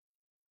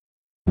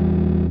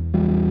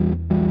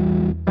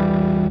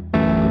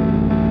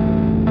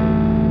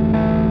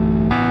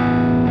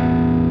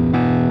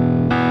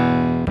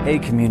Hey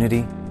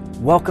community,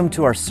 welcome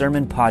to our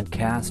sermon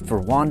podcast for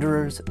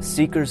wanderers,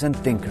 seekers, and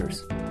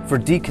thinkers, for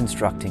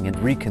deconstructing and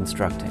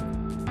reconstructing.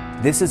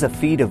 This is a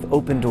feed of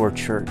Open Door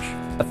Church,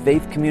 a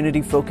faith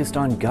community focused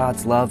on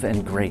God's love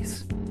and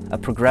grace, a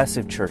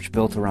progressive church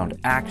built around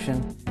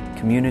action,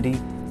 community,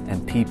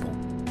 and people.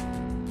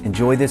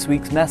 Enjoy this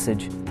week's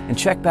message and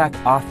check back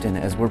often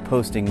as we're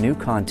posting new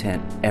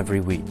content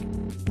every week.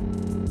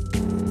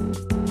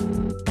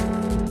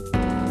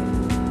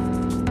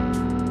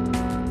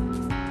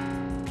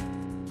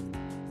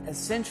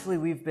 Essentially,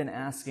 we've been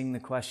asking the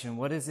question,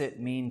 what does it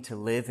mean to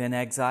live in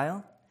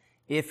exile?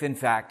 If, in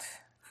fact,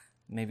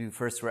 maybe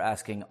first we're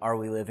asking, are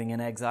we living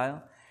in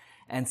exile?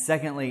 And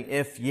secondly,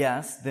 if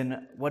yes,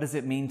 then what does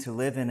it mean to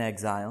live in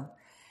exile?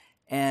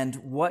 And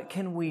what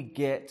can we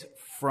get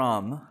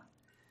from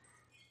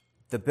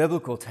the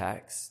biblical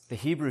text, the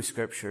Hebrew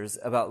scriptures,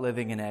 about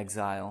living in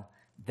exile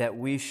that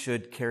we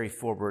should carry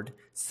forward?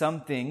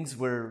 Some things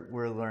we're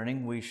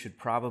learning we should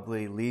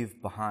probably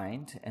leave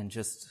behind and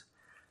just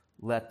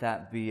let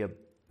that be a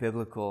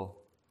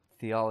biblical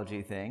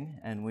theology thing,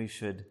 and we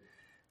should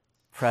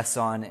press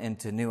on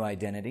into new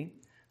identity.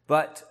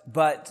 But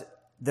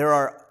there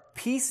are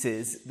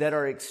pieces that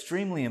are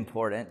extremely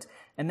important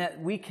and that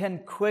we can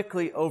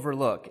quickly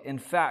overlook. In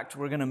fact,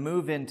 we're going to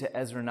move into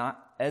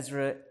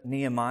Ezra,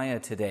 Nehemiah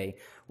today,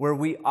 where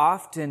we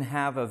often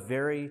have a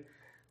very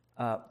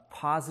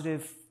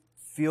positive,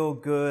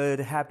 feel-good,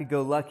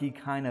 happy-go-lucky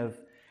kind of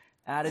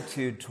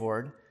attitude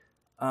toward.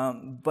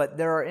 But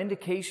there are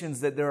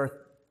indications that there are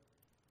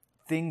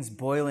things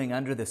boiling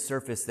under the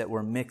surface that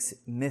we're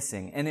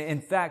missing. And in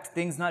fact,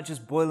 things not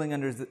just boiling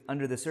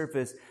under the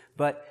surface,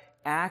 but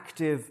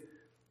active,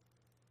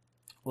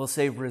 we'll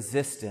say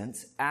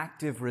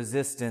active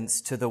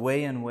resistance to the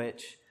way in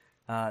which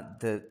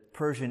the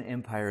Persian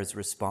Empire is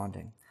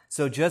responding.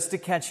 So just to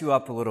catch you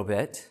up a little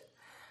bit,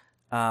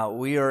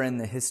 we are in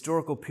the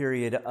historical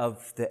period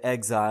of the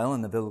exile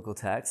in the biblical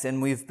text,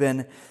 and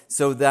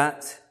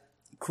that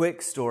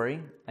quick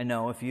story. I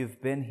know if you've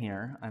been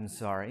here, I'm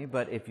sorry,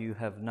 but if you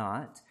have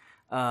not,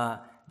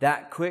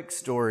 that quick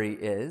story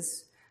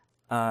is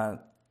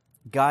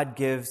God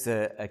gives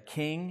a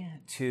king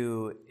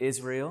to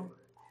Israel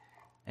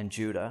and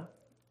Judah,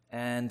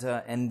 and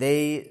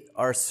they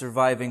are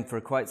surviving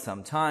for quite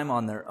some time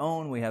on their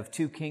own. We have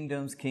two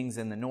kingdoms, kings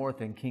in the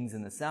north and kings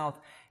in the south,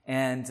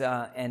 and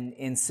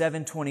in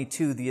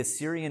 722, the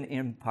Assyrian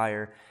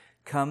Empire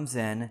comes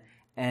in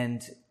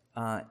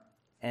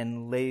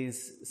and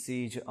lays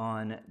siege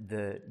on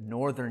the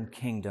northern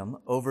kingdom,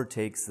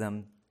 overtakes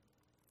them.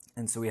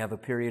 And so we have a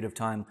period of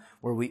time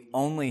where we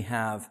only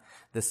have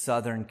the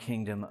southern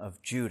kingdom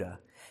of Judah.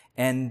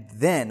 And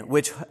then,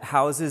 which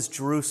houses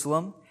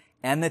Jerusalem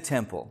and the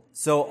temple.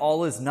 So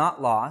all is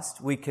not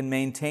lost. We can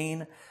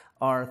maintain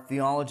our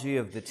theology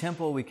of the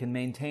temple. We can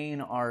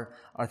maintain our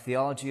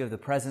theology of the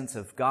presence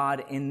of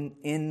God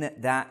in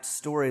that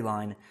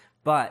storyline.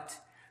 But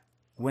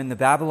when the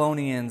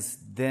Babylonians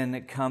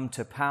then come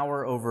to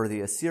power over the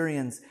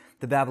Assyrians,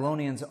 the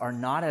Babylonians are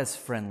not as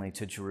friendly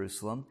to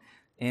Jerusalem.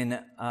 In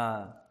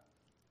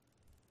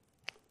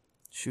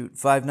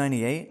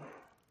 598.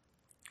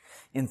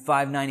 In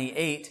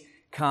 598,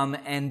 come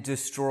and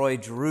destroy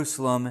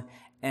Jerusalem.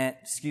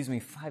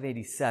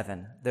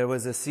 587. There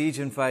was a siege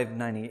in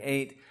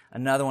 598,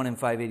 another one in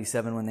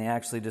 587 when they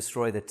actually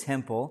destroy the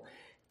temple.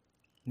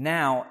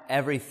 Now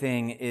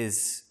everything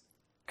is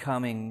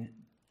coming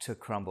to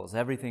crumbles.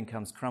 Everything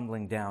comes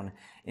crumbling down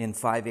in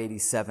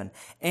 587.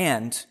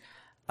 And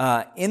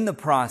in the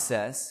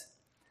process,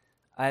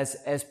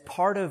 as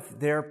part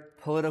of their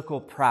political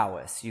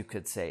prowess, you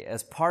could say,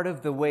 as part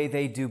of the way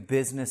they do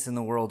business in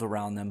the world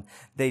around them,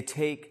 they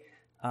take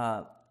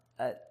a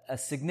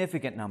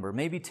significant number,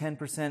 maybe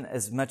 10%,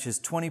 as much as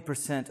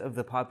 20% of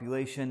the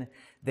population,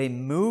 they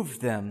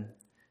move them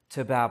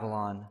to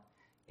Babylon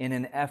in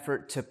an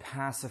effort to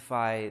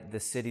pacify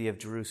the city of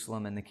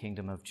Jerusalem and the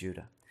kingdom of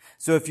Judah.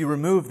 So if you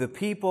remove the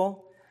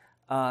people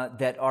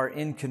that are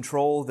in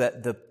control,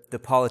 that the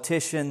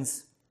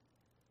politicians,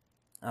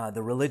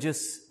 the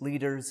religious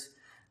leaders,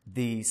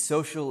 the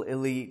social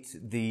elite,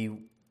 the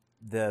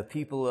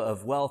people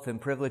of wealth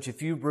and privilege,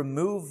 if you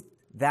remove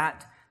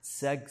that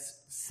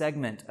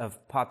segment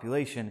of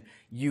population,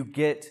 you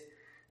get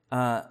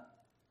a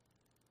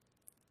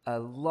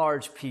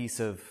large piece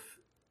of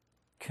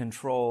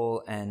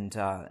control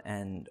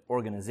and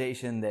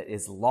organization that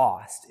is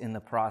lost in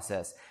the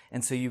process.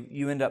 And so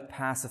you end up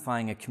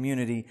pacifying a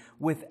community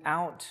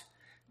without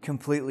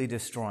completely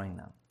destroying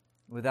them,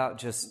 without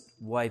just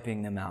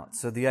wiping them out.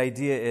 So the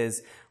idea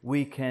is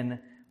we can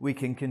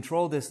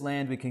control this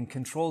land, we can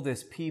control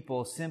this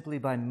people simply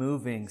by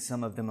moving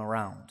some of them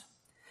around.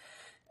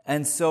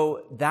 And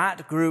so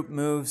that group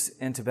moves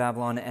into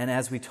Babylon, and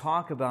as we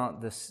talk about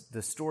the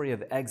story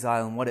of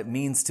exile and what it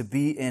means to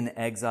be in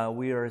exile,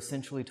 we are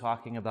essentially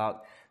talking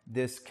about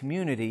this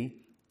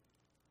community.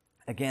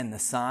 Again, the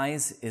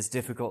size is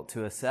difficult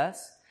to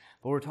assess,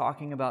 but we're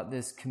talking about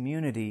this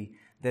community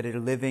that are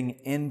living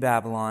in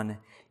Babylon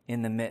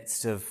in the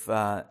midst of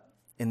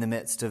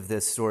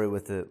this story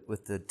with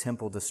the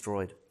temple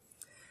destroyed.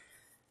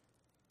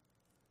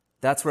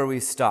 That's where we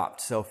stopped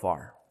so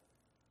far.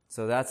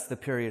 So that's the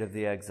period of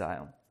the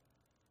exile.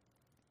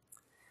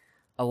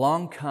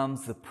 Along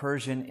comes the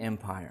Persian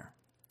Empire.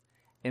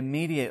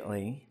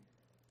 Immediately,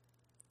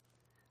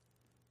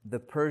 the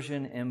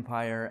Persian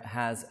Empire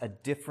has a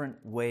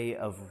different way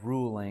of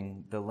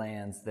ruling the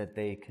lands that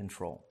they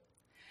control.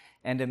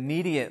 And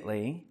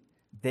immediately,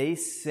 they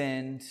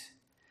send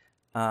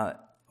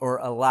or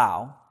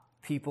allow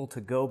people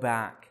to go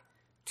back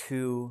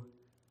to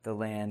the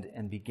land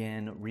and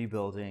begin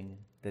rebuilding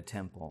the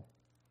temple,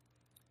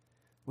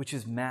 which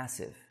is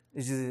massive.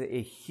 This is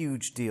a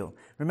huge deal.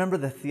 Remember,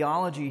 the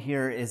theology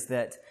here is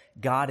that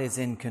God is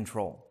in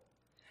control.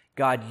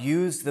 God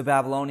used the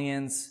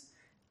Babylonians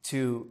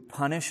to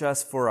punish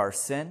us for our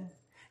sin.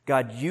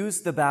 God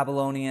used the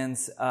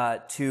Babylonians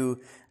to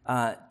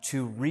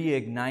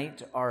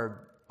reignite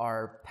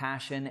our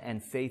passion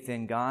and faith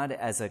in God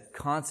as a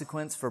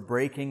consequence for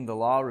breaking the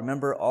law.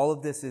 Remember, all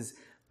of this is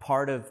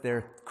part of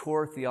their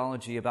core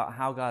theology about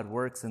how God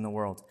works in the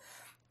world.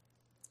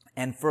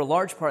 And for a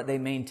large part, they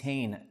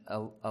maintain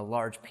a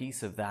large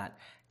piece of that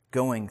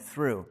going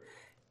through.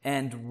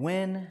 And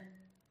when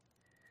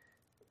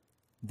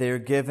they're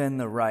given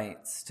the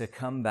rights to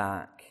come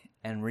back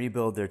and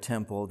rebuild their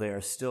temple, they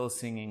are still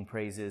singing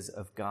praises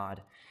of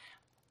God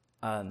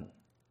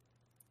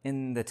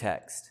in the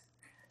text.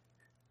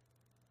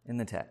 In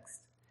the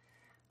text.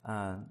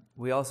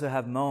 We also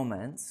have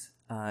moments,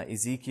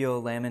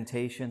 Ezekiel,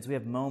 Lamentations, we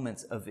have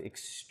moments of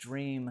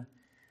extreme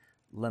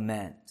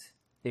lament,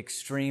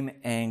 extreme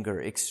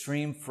anger,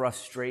 extreme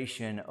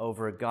frustration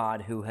over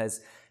God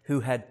who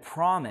had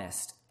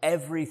promised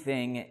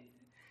everything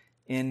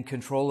in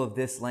control of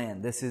this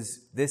land. This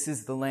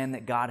is the land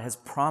that God has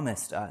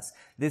promised us.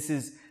 This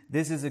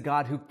is a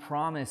God who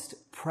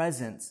promised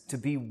presence to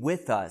be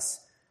with us.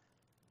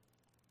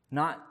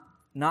 Not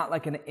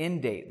like an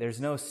end date.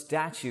 There's no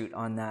statute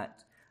on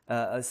that,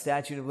 a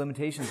statute of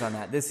limitations on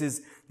that. This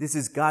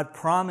is God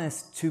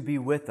promised to be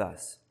with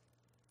us.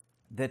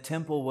 The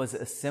temple was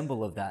a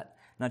symbol of that.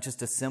 Not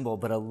just a symbol,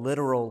 but a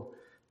literal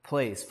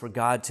place for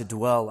God to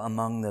dwell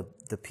among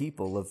the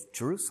people of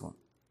Jerusalem.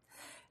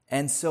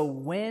 And so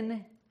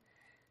when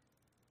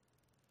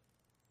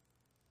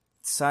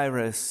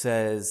Cyrus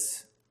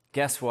says,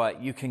 guess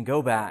what? You can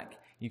go back.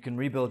 You can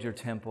rebuild your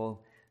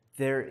temple.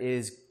 There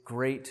is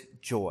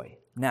great joy,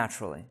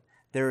 naturally.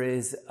 There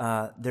is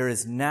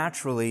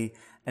naturally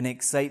an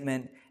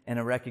excitement and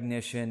a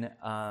recognition,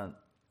 a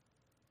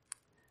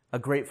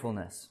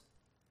gratefulness.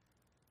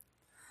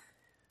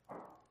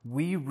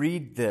 We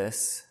read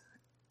this,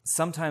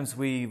 sometimes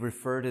we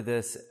refer to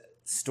this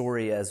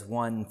story as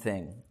one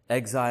thing,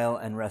 exile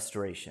and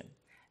restoration.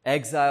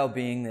 Exile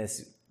being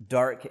this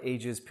dark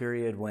ages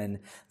period when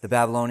the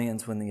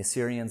Babylonians, when the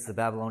Assyrians, the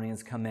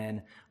Babylonians come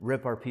in,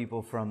 rip our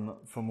people from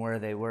where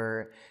they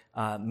were,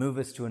 move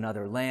us to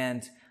another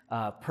land,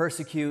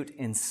 persecute,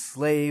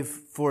 enslave,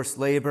 forced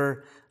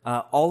labor.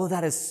 All of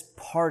that is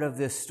part of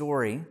this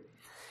story.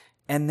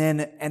 And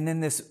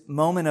then this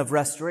moment of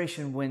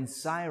restoration when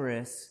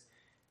Cyrus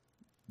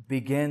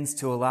begins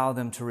to allow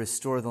them to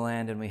restore the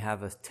land, and we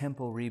have a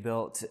temple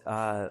rebuilt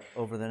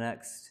over the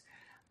next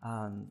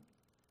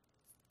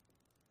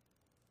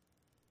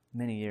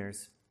many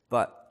years.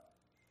 But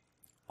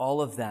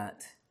all of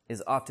that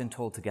is often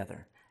told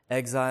together.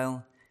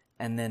 Exile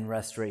and then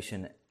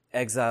restoration.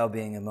 Exile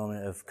being a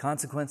moment of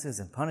consequences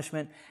and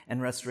punishment,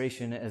 and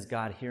restoration as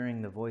God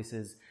hearing the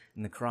voices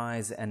and the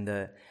cries and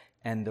the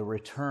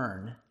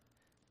return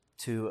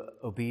to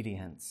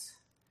obedience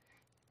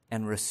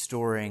and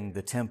restoring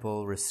the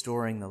temple,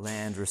 restoring the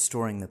land,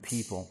 restoring the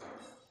people.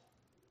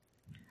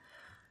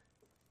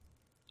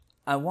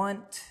 I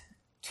want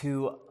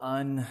to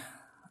unveil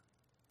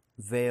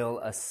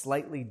a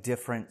slightly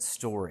different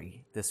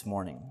story this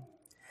morning,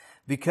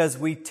 because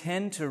we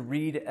tend to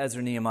read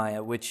Ezra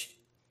Nehemiah, which,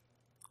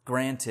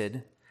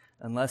 granted,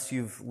 unless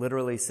you've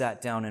literally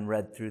sat down and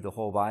read through the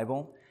whole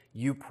Bible,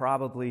 you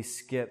probably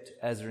skipped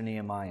Ezra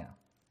Nehemiah.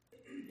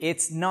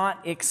 It's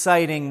not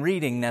exciting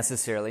reading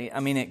necessarily.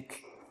 I mean,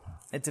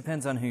 it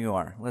depends on who you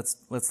are.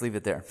 Let's leave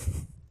it there.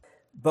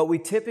 But we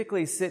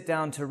typically sit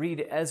down to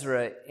read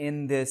Ezra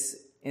in this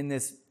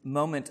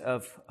moment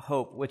of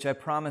hope, which I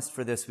promised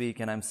for this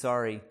week, and I'm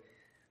sorry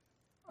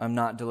I'm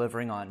not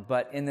delivering on.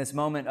 But in this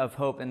moment of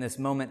hope, in this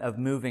moment of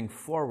moving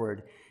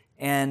forward,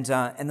 and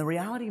the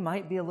reality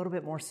might be a little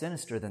bit more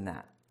sinister than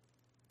that.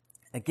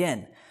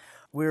 Again,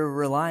 we're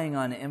relying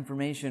on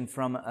information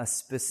from a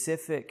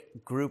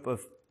specific group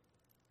of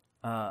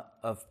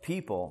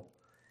people,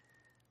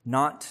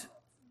 not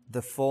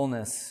the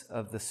fullness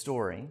of the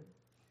story.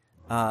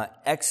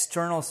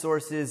 External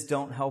sources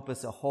don't help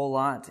us a whole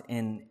lot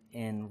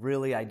in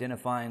really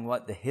identifying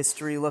what the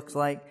history looks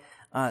like.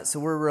 So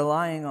we're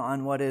relying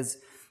on what is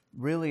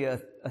really a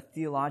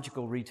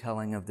theological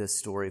retelling of this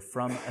story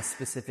from a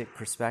specific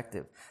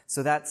perspective.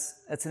 So that's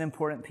an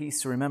important piece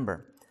to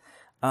remember.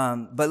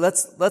 But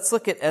let's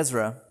look at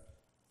Ezra.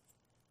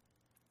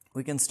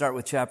 We can start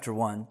with chapter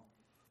 1.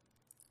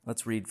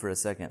 Let's read for a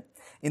second.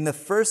 In the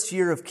first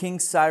year of King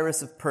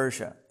Cyrus of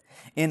Persia,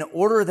 in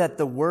order that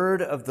the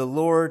word of the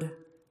Lord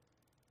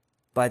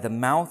by the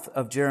mouth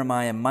of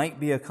Jeremiah might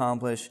be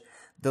accomplished,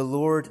 the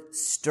Lord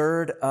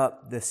stirred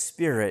up the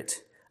spirit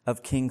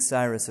of King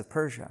Cyrus of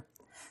Persia,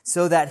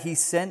 so that he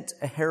sent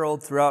a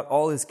herald throughout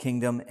all his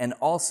kingdom and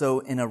also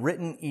in a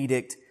written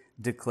edict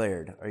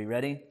declared. Are you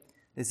ready?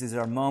 This is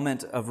our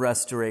moment of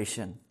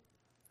restoration.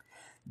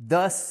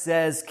 Thus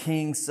says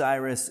King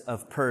Cyrus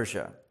of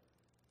Persia,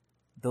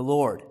 the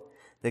Lord,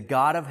 the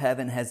God of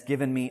heaven, has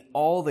given me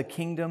all the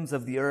kingdoms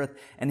of the earth,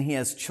 and he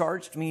has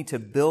charged me to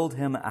build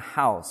him a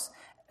house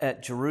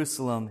at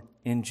Jerusalem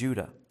in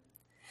Judah.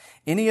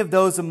 Any of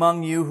those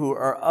among you who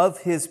are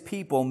of his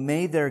people,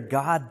 may their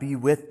God be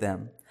with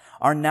them,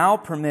 are now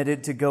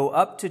permitted to go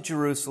up to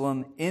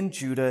Jerusalem in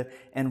Judah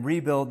and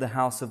rebuild the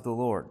house of the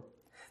Lord,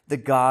 the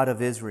God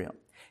of Israel.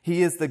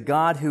 He is the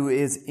God who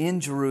is in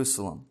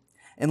Jerusalem.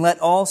 And let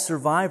all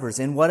survivors,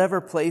 in whatever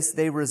place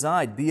they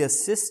reside, be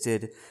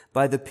assisted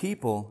by the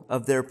people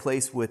of their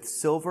place with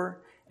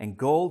silver and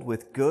gold,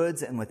 with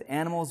goods and with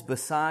animals,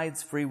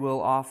 besides free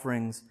will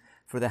offerings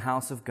for the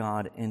house of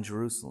God in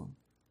Jerusalem.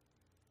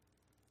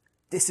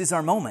 This is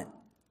our moment.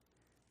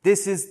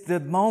 This is the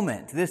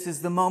moment. This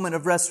is the moment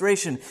of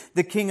restoration.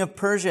 The king of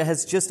Persia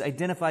has just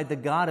identified the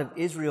God of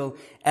Israel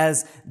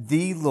as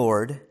the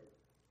Lord,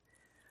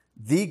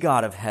 the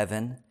God of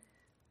heaven,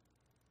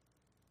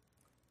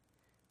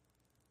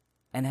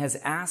 and has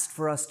asked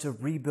for us to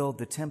rebuild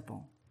the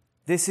temple.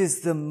 This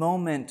is the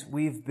moment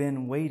we've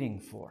been waiting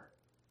for.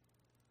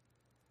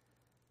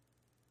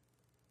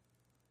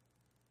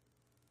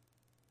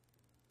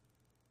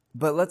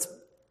 But let's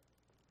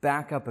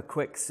back up a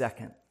quick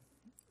second.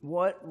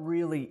 What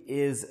really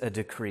is a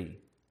decree?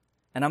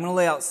 And I'm going to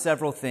lay out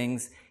several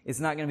things.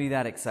 It's not going to be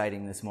that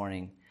exciting this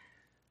morning,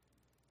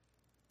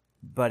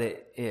 but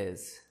it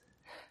is.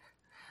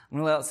 I'm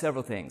going to lay out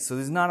several things. So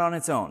this is not on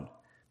its own.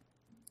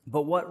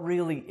 But what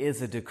really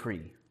is a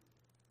decree?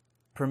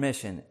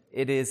 Permission.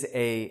 It is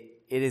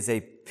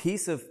a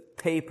piece of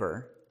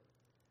paper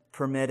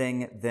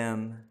permitting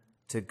them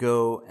to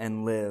go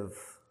and live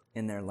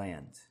in their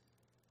land.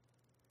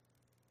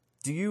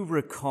 Do you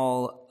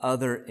recall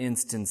other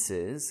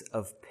instances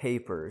of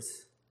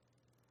papers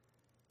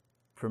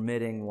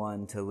permitting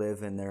one to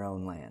live in their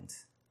own land?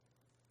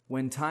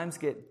 When times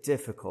get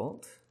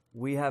difficult,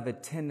 we have a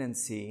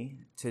tendency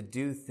to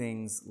do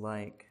things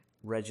like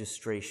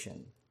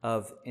registration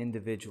of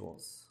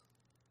individuals,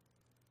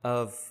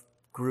 of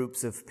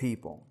groups of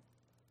people,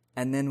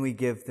 and then we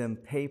give them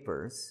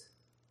papers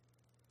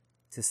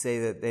to say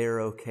that they are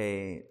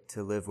okay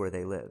to live where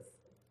they live.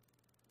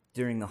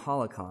 During the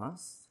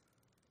Holocaust,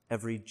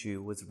 every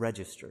Jew was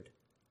registered.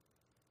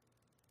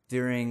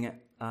 During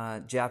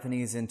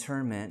Japanese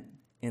internment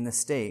in the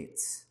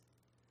States,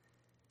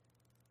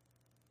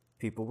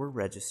 people were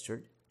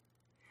registered,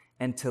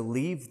 and to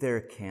leave their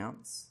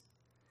camps,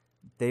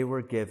 they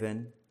were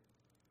given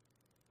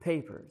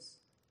papers.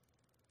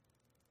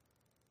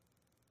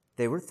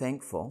 They were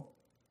thankful.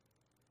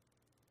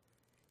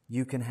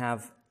 You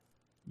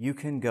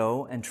can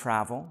go and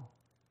travel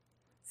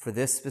for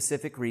this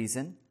specific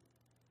reason.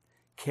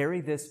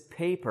 Carry this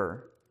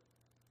paper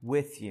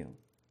with you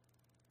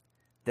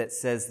that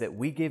says that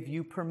we give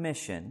you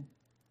permission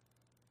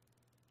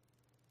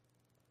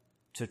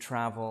to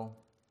travel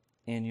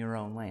in your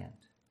own land.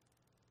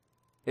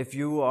 If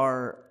you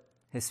are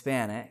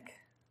Hispanic,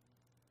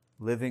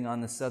 living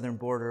on the southern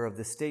border of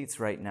the States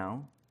right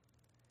now,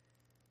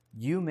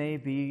 you may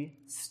be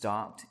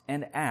stopped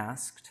and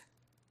asked,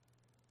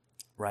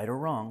 right or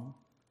wrong,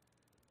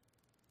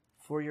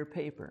 for your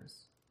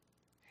papers.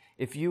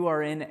 If you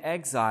are in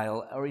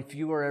exile, or if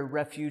you are a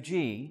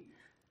refugee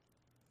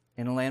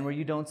in a land where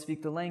you don't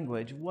speak the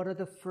language, what are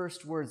the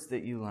first words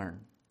that you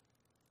learn?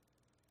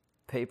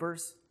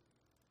 Papers?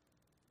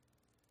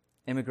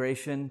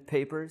 Immigration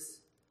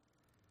papers?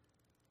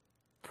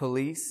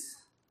 Police?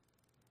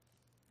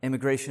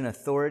 Immigration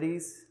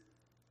authorities?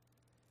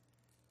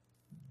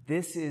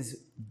 This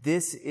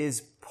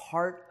is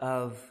part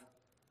of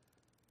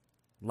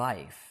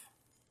life.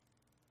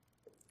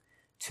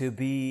 To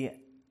be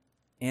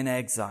in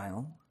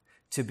exile,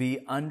 to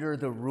be under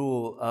the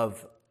rule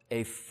of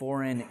a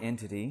foreign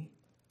entity,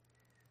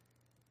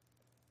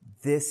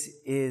 this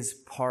is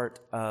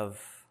part of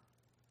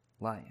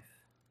life.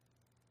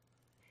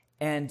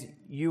 And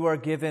you are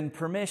given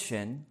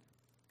permission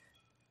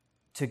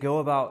to go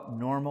about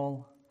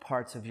normal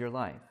parts of your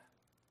life.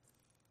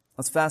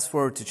 Let's fast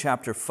forward to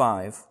chapter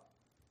 5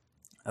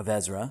 of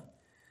Ezra.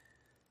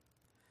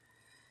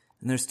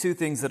 And there's two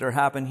things that are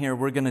happening here.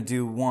 We're going to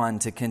do one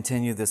to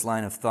continue this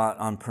line of thought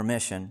on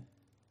permission.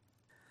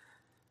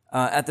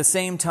 At the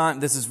same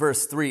time, this is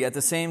verse 3, at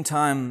the same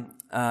time,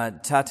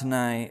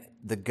 Tattenai,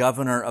 the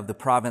governor of the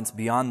province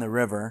beyond the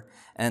river,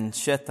 and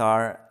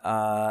Shethar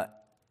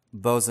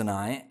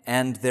Bozani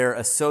and their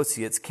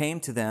associates came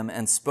to them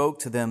and spoke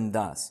to them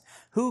thus: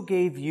 Who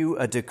gave you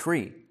a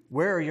decree?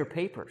 Where are your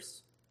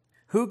papers?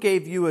 Who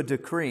gave you a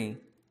decree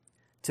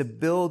to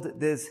build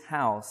this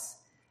house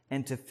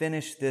and to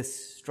finish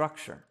this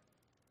structure?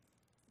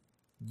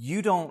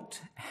 You don't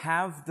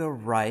have the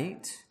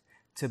right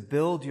to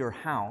build your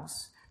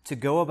house to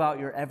go about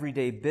your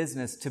everyday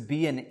business, to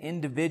be an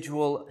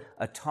individual,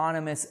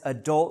 autonomous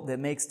adult that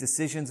makes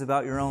decisions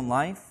about your own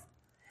life.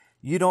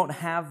 You don't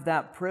have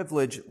that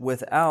privilege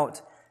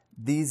without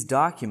these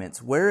documents.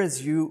 Who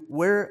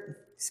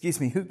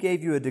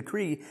gave you a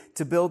decree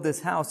to build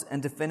this house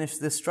and to finish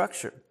this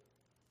structure?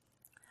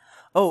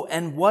 Oh,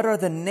 and what are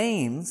the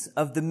names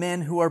of the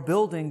men who are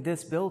building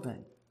this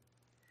building?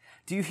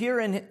 Do you hear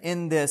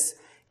in this,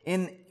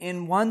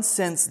 in one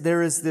sense,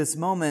 there is this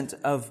moment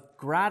of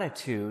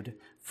gratitude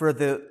for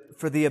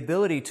the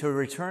ability to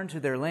return to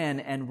their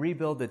land and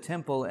rebuild the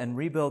temple and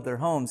rebuild their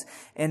homes.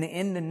 And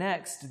in the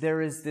next,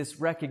 there is this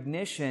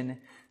recognition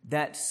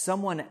that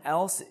someone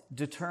else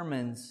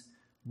determines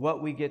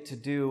what we get to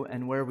do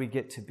and where we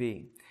get to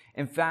be.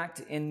 In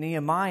fact, in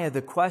Nehemiah,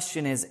 the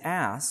question is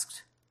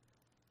asked,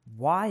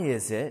 why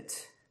is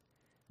it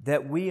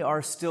that we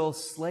are still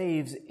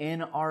slaves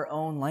in our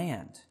own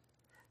land?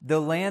 The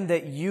land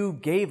that you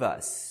gave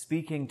us,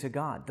 speaking to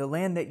God, the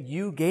land that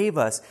you gave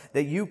us,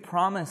 that you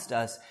promised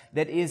us,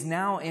 that is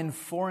now in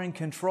foreign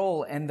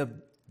control, and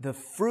the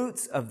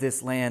fruits of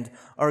this land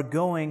are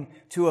going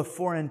to a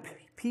foreign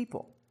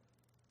people.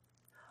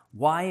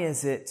 Why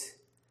is it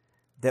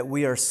that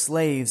we are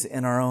slaves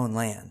in our own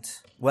land?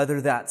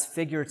 Whether that's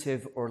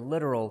figurative or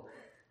literal,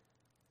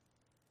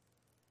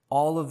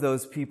 all of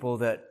those people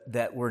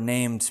that were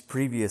named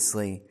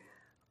previously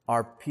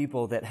are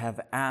people that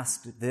have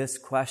asked this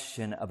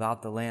question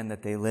about the land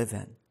that they live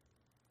in.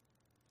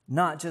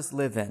 Not just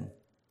live in,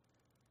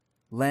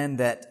 land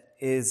that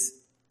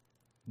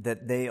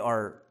they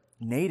are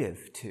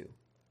native to.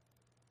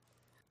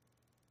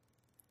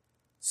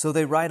 So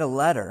they write a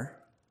letter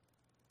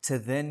to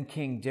then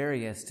King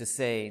Darius to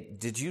say,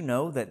 did you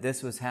know that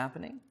this was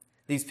happening?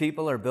 These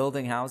people are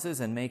building houses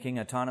and making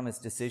autonomous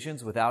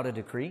decisions without a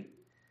decree.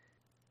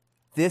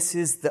 This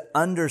is the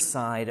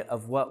underside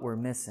of what we're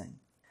missing.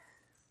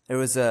 There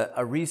was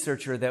a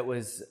researcher that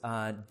was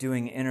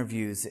doing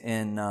interviews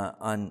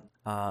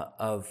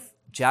of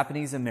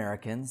Japanese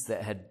Americans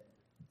that had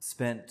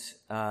spent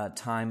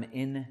time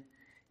in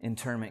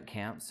internment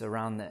camps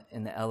around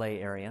in the LA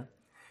area,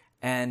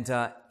 and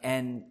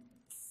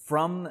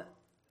from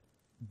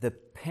the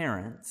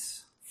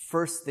parents,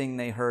 first thing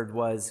they heard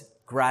was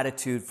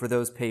gratitude for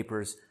those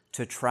papers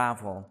to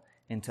travel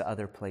into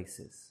other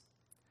places.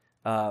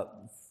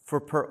 For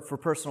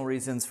personal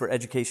reasons, for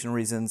educational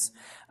reasons,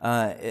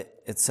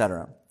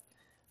 etc.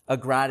 A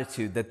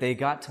gratitude that they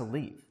got to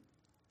leave.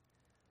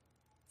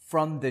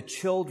 From the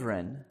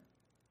children,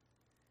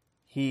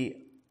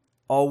 he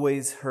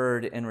always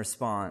heard in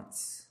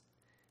response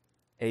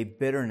a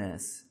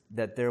bitterness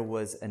that there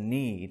was a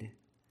need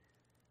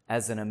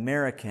as an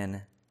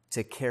American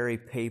to carry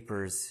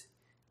papers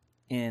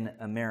in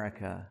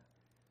America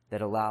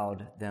that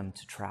allowed them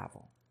to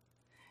travel.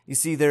 You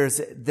see, there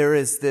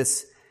is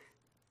this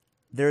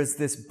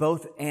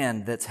both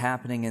and that's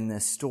happening in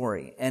this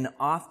story. And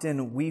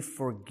often we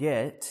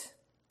forget,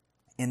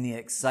 in the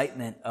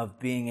excitement of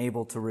being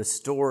able to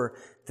restore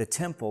the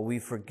temple, we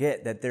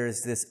forget that there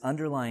is this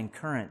underlying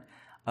current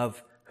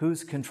of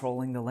who's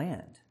controlling the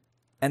land.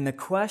 And the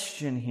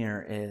question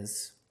here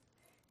is,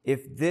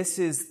 if this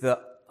is the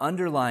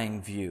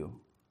underlying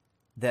view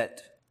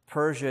that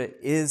Persia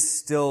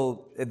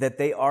that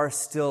they are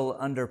still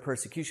under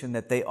persecution,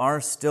 that they are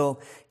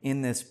still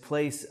in this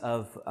place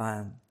of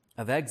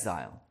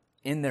exile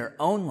in their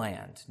own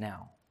land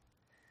now.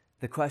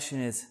 The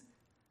question is,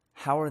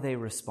 how are they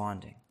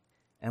responding?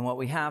 And what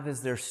we have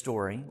is their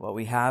story. What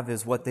we have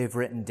is what they've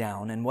written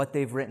down. And what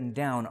they've written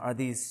down are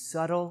these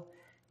subtle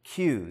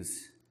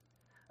cues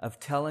of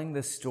telling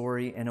the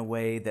story in a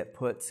way that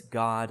puts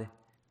God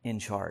in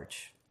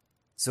charge.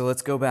 So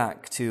let's go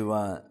back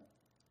to,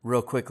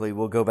 real quickly,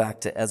 we'll go back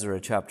to Ezra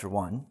chapter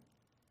 1.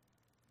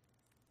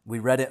 We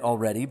read it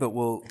already, but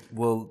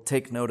we'll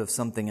take note of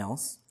something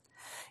else.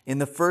 In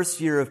the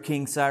first year of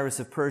King Cyrus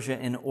of Persia,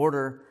 in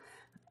order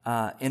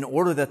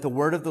that the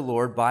word of the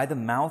Lord by the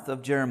mouth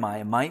of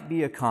Jeremiah might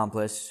be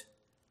accomplished.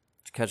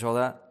 Did you catch all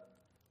that?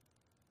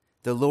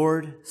 The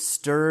Lord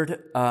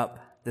stirred up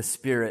the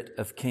spirit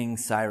of King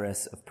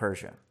Cyrus of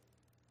Persia.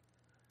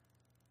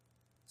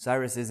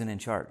 Cyrus isn't in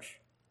charge.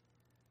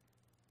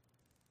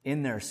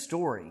 In their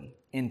story,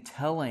 in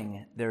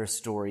telling their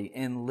story,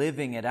 in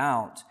living it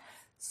out,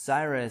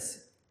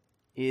 Cyrus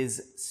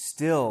is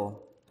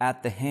still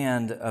at the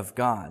hand of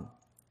God.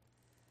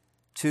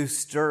 To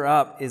stir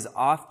up is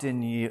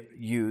often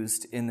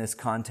used in this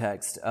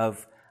context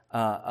of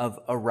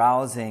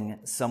arousing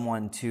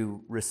someone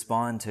to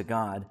respond to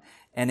God.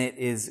 And it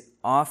is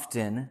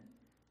often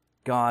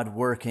God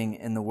working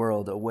in the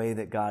world, a way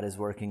that God is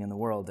working in the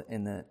world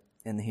in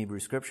the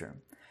Hebrew Scripture.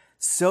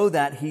 So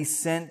that he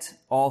sent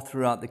all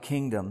throughout the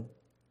kingdom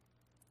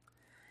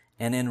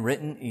and in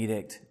written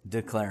edict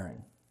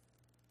declaring.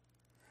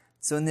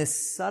 So in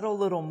this subtle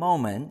little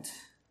moment,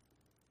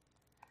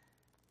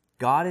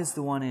 God is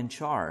the one in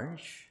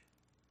charge.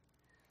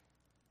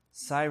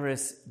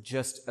 Cyrus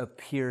just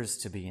appears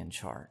to be in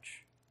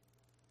charge.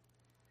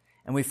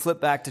 And we flip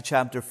back to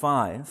chapter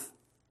 5.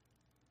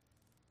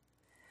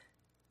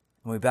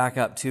 And we back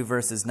up 2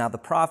 verses. Now the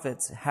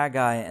prophets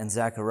Haggai and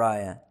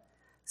Zechariah,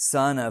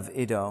 son of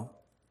Iddo,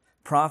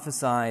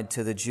 prophesied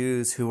to the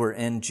Jews who were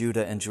in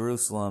Judah and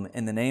Jerusalem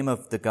in the name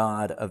of the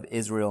God of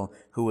Israel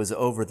who was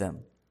over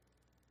them.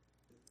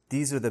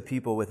 These are the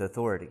people with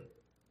authority.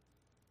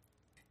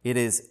 It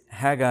is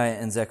Haggai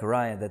and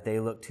Zechariah that they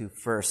look to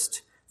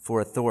first for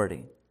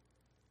authority.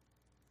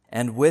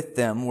 And with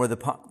them were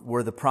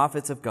the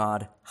prophets of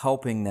God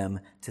helping them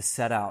to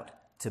set out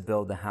to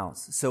build the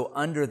house. So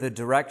under the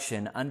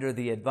direction, under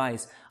the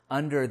advice,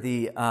 under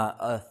the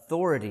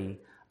authority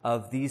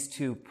of these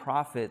 2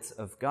 prophets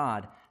of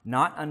God,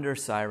 not under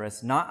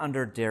Cyrus, not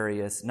under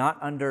Darius, not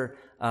under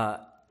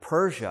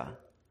Persia,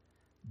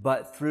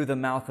 but through the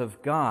mouth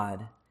of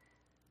God,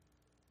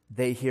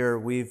 they hear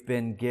we've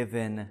been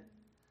given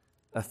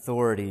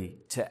authority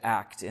to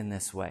act in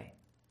this way.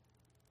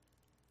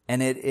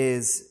 And it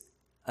is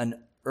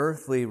an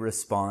earthly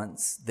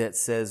response that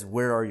says,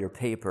 where are your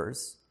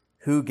papers?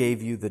 Who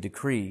gave you the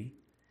decree?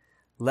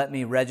 Let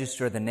me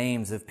register the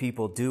names of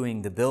people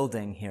doing the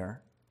building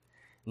here.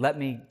 Let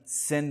me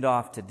send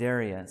off to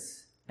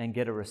Darius and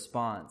get a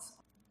response.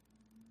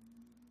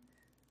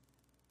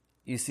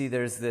 You see,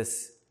 there's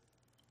this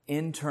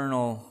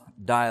internal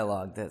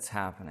dialogue that's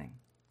happening.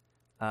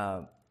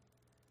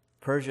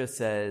 Persia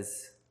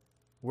says,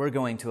 we're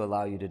going to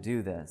allow you to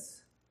do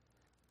this.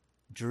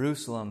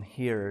 Jerusalem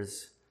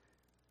hears,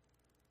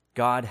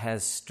 God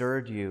has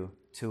stirred you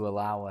to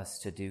allow us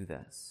to do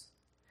this.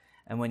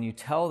 And when you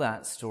tell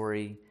that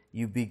story,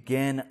 you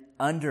begin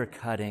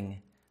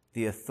undercutting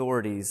the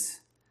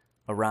authorities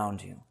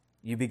around you.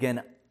 You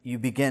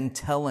begin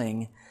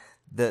telling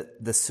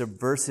the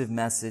subversive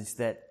message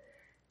that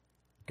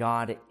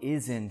God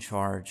is in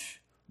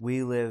charge.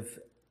 We live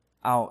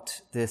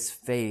out this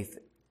faith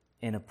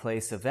in a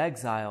place of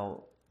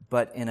exile,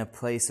 but in a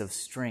place of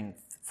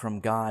strength from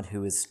God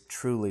who is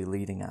truly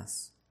leading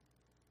us.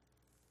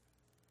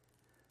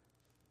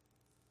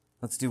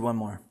 Let's do one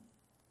more.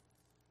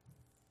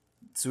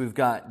 So we've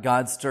got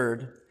God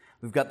stirred.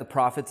 We've got the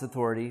prophet's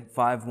authority,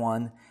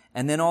 5:1.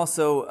 And then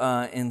also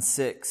in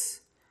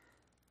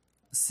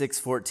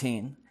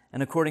 6:14.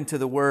 And according to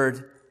the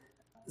word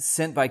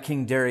sent by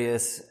King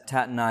Darius,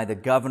 Tattenai, the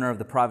governor of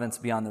the province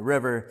beyond the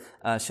river,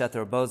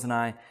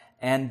 Shethar-bozenai,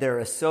 and their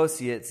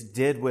associates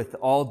did with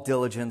all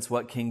diligence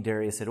what King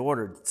Darius had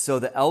ordered. So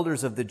the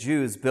elders of the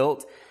Jews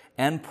built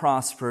and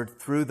prospered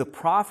through the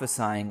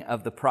prophesying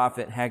of the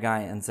prophet Haggai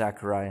and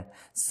Zechariah,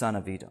 son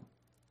of Iddo.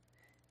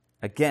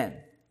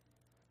 Again,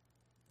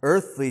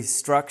 earthly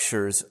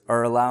structures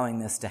are allowing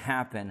this to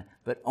happen,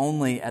 but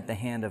only at the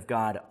hand of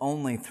God,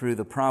 only through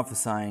the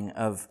prophesying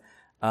of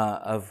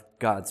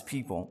God's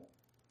people.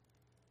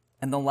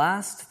 And the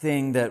last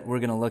thing that we're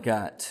going to look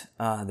at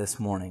this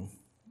morning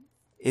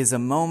is a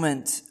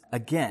moment,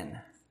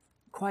 again,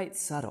 quite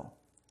subtle,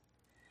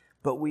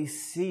 but we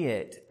see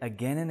it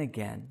again and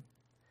again.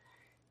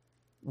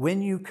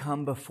 When you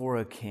come before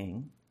a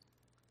king,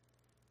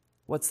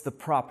 what's the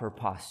proper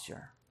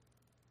posture?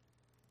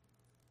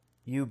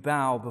 You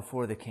bow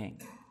before the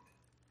king.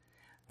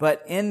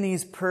 But in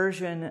these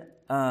Persian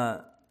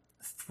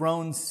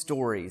throne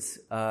stories,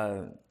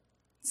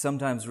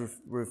 sometimes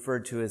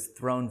referred to as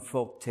throne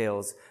folk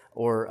tales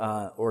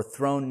or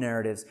throne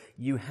narratives,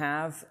 you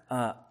have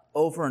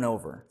over and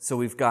over. So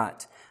we've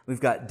got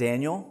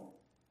Daniel,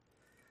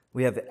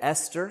 we have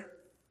Esther,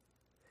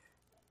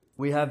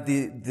 we have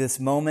this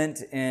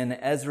moment in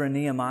Ezra and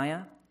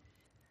Nehemiah.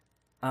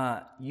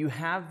 You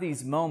have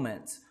these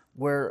moments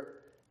where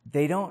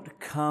they don't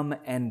come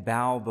and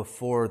bow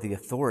before the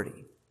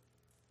authority.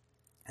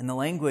 And the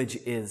language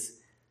is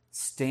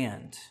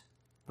stand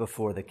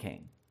before the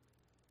king.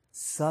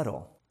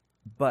 Subtle,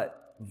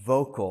 but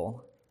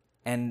vocal,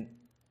 and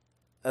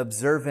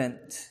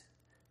observant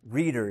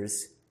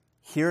readers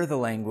hear the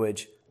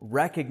language,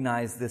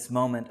 recognize this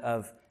moment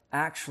of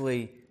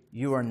actually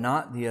you are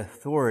not the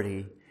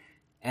authority,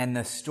 and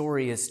the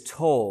story is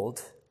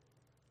told,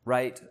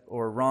 right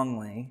or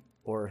wrongly,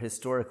 or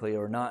historically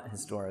or not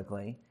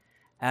historically,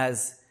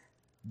 as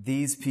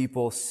these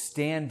people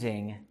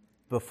standing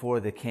before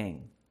the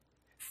king.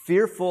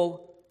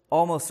 Fearful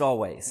almost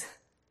always,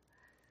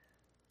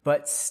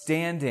 but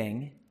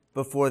standing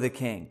before the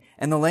king.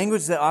 And the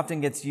language that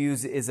often gets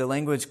used is a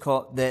language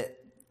called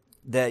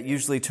that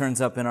usually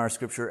turns up in our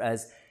scripture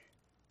as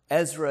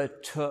Ezra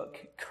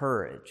took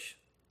courage,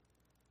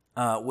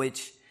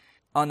 which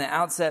on the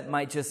outset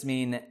might just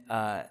mean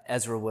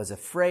Ezra was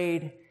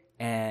afraid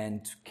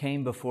and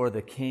came before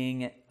the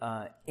king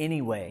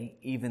anyway,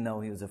 even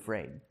though he was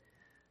afraid.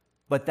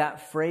 But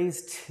that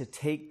phrase, to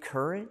take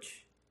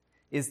courage,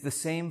 is the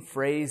same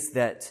phrase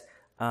that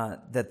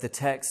the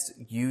text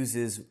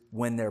uses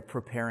when they're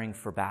preparing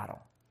for battle.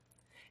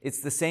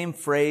 It's the same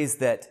phrase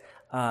that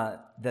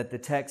the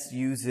text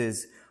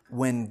uses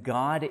when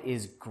God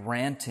is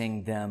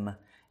granting them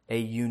a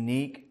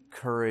unique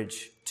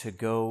courage to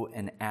go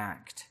and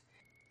act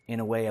in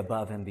a way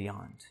above and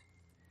beyond,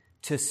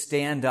 to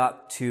stand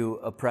up to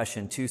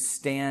oppression, to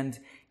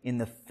stand in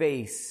the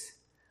face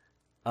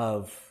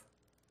of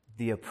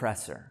the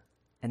oppressor.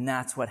 And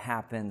that's what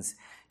happens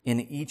in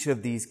each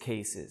of these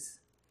cases.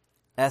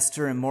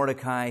 Esther and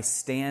Mordecai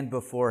stand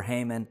before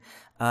Haman.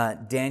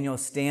 Daniel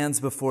stands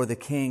before the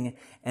king,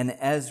 and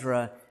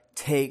Ezra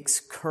takes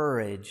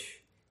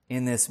courage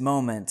in this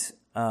moment.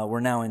 We're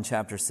now in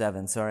chapter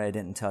 7. Sorry, I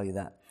didn't tell you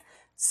that.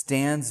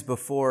 Stands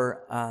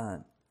before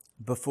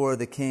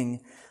the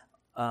king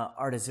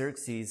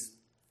Artaxerxes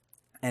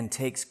and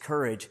takes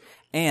courage.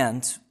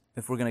 And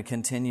if we're going to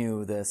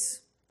continue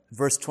this,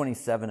 verse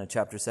 27 of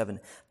chapter 7,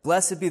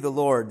 blessed be the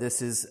Lord.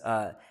 This is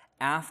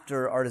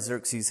after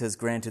Artaxerxes has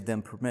granted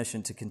them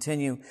permission to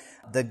continue.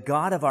 The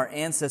God of our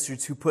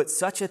ancestors, who put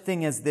such a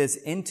thing as this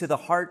into the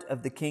heart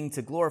of the king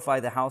to glorify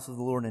the house of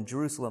the Lord in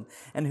Jerusalem,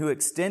 and who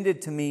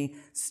extended to me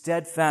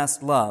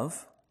steadfast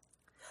love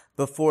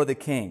before the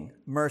king.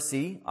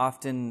 Mercy,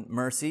 often,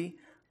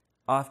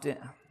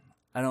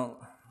 I don't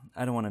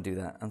want to do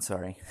that. I'm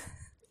sorry.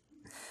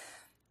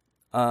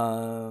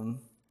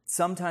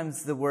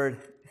 Sometimes the word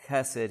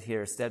chesed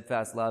here,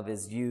 steadfast love,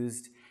 is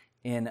used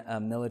in a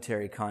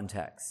military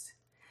context.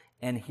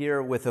 And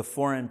here with a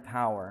foreign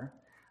power,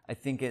 I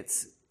think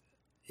it's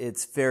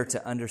fair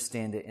to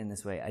understand it in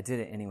this way. I did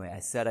it anyway. I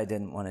said I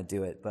didn't want to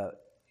do it,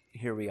 but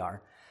here we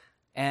are.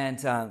 And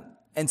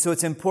so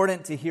it's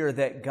important to hear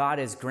that God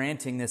is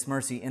granting this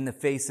mercy in the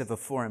face of a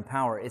foreign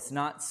power. It's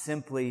not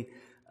simply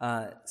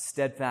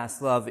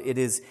steadfast love. It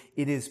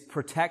is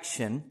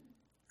protection.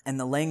 And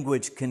the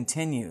language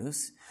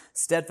continues.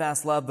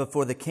 Steadfast love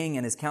before the king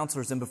and his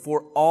counselors and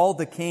before all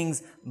the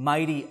king's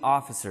mighty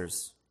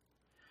officers.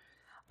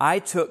 I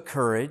took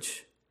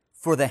courage,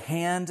 for the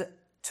hand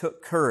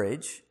took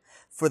courage,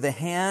 for the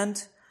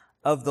hand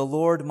of the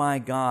Lord my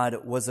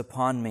God was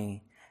upon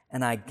me,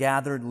 and I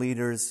gathered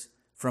leaders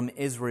from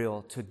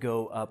Israel to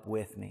go up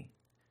with me.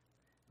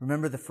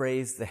 Remember the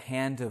phrase, the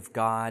hand of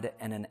God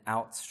and an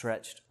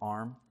outstretched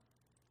arm?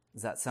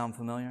 Does that sound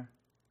familiar?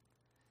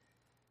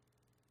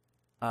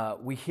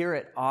 We hear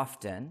it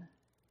often,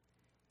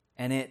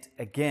 and it,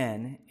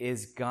 again,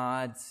 is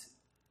God's,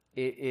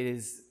 it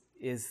is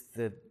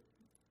the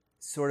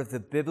sort of the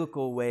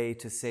biblical way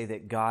to say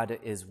that God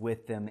is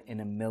with them in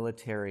a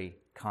military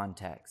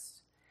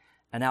context.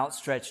 An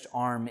outstretched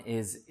arm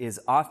is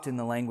often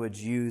the language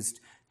used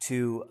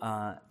to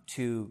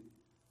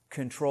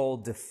control,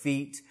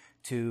 defeat,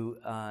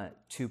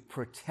 to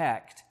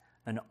protect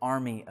an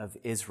army of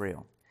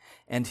Israel.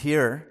 And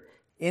here,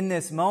 in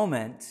this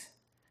moment,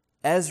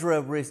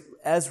 Ezra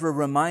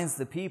reminds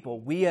the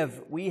people, we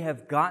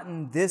have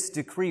gotten this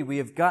decree, we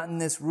have gotten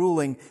this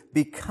ruling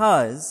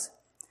because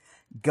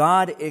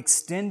God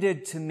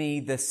extended to me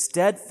the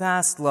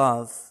steadfast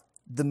love,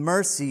 the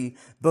mercy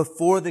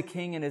before the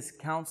king and his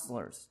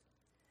counselors.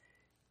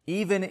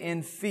 Even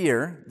in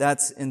fear,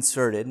 that's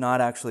inserted, not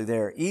actually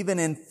there. Even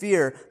in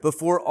fear,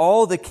 before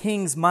all the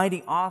king's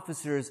mighty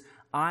officers,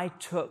 I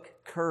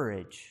took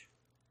courage.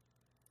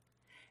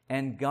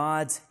 And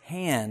God's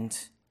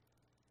hand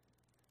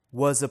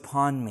was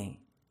upon me.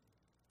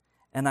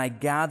 And I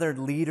gathered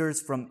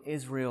leaders from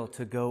Israel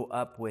to go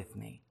up with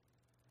me.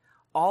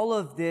 All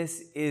of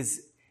this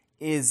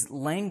is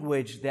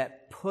language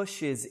that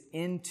pushes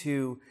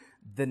into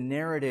the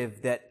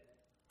narrative that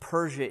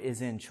Persia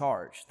is in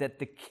charge, that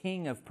the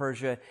king of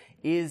Persia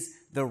is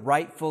the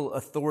rightful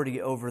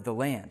authority over the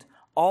land.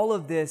 All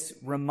of this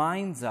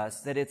reminds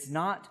us that it's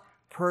not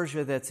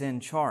Persia that's in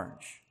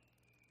charge.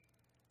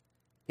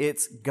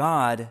 It's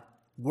God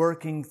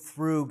working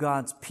through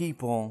God's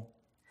people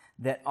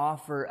that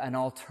offer an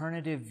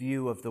alternative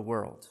view of the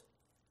world.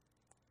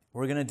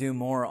 We're going to do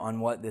more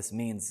on what this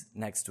means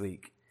next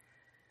week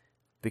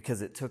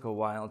because it took a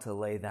while to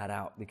lay that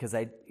out. Because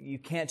you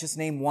can't just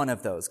name one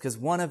of those. Because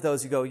one of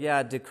those you go,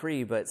 yeah,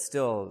 decree, but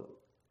still,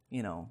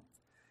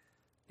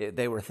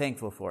 they were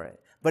thankful for it.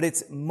 But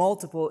it's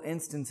multiple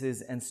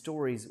instances and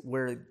stories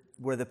where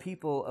the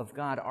people of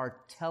God are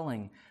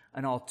telling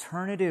an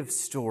alternative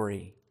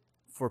story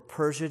for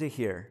Persia to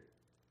hear,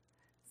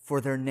 for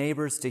their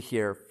neighbors to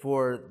hear,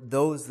 for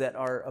those that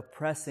are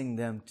oppressing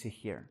them to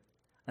hear.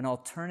 An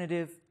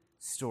alternative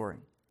story.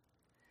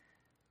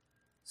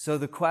 So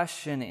the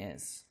question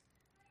is,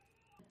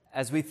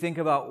 as we think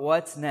about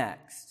what's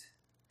next,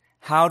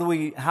 how do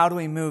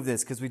we move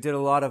this? Because we did a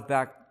lot of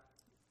back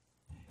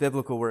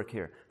biblical work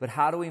here. But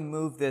how do we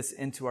move this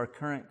into our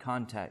current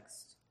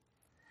context?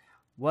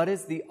 What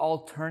is the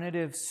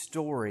alternative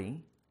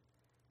story,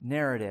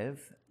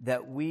 narrative,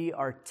 that we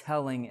are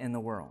telling in the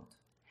world?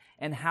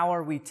 And how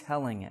are we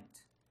telling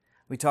it?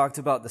 We talked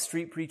about the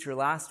street preacher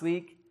last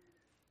week.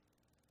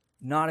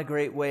 Not a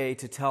great way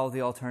to tell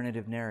the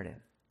alternative narrative.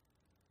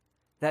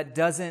 That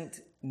doesn't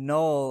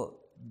null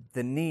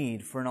the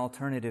need for an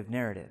alternative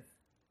narrative.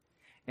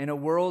 In a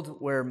world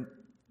where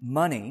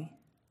money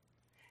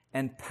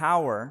and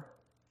power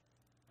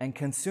and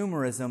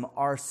consumerism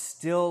are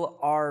still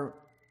our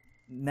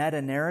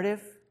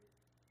meta-narrative,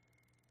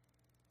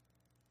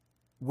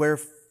 where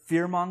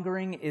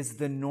fear-mongering is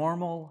the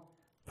normal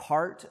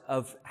part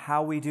of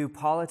how we do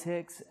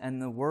politics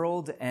and the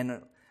world,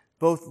 and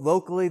both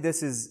locally,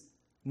 this is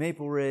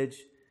Maple Ridge,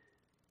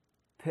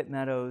 Pitt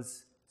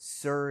Meadows,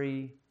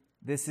 Surrey.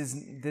 This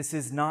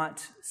is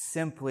not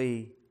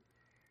simply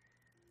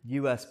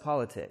U.S.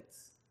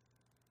 politics.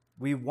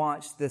 We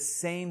watch the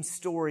same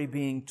story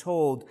being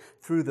told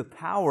through the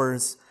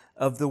powers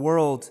of the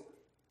world.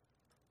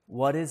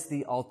 What is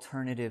the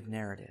alternative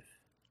narrative?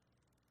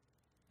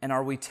 And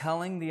are we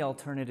telling the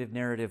alternative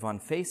narrative on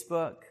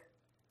Facebook?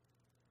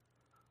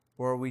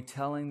 Or are we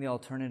telling the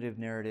alternative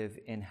narrative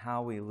in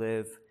how we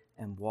live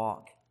and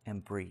walk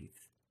and breathe?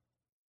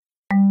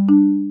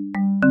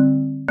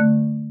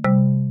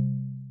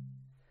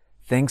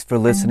 Thanks for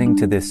listening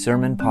to this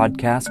sermon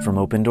podcast from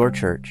Open Door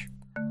Church.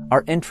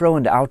 Our intro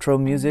and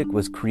outro music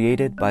was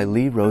created by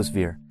Lee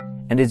Rosevear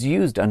and is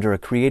used under a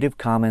Creative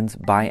Commons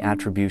by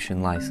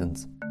attribution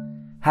license.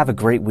 Have a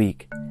great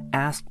week.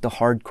 Ask the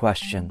hard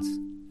questions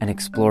and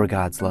explore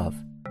God's love.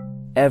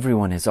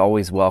 Everyone is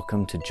always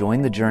welcome to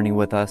join the journey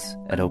with us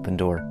at Open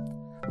Door.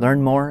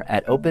 Learn more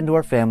at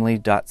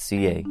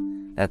opendoorfamily.ca.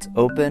 That's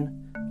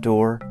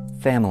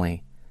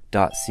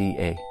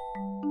opendoorfamily.ca.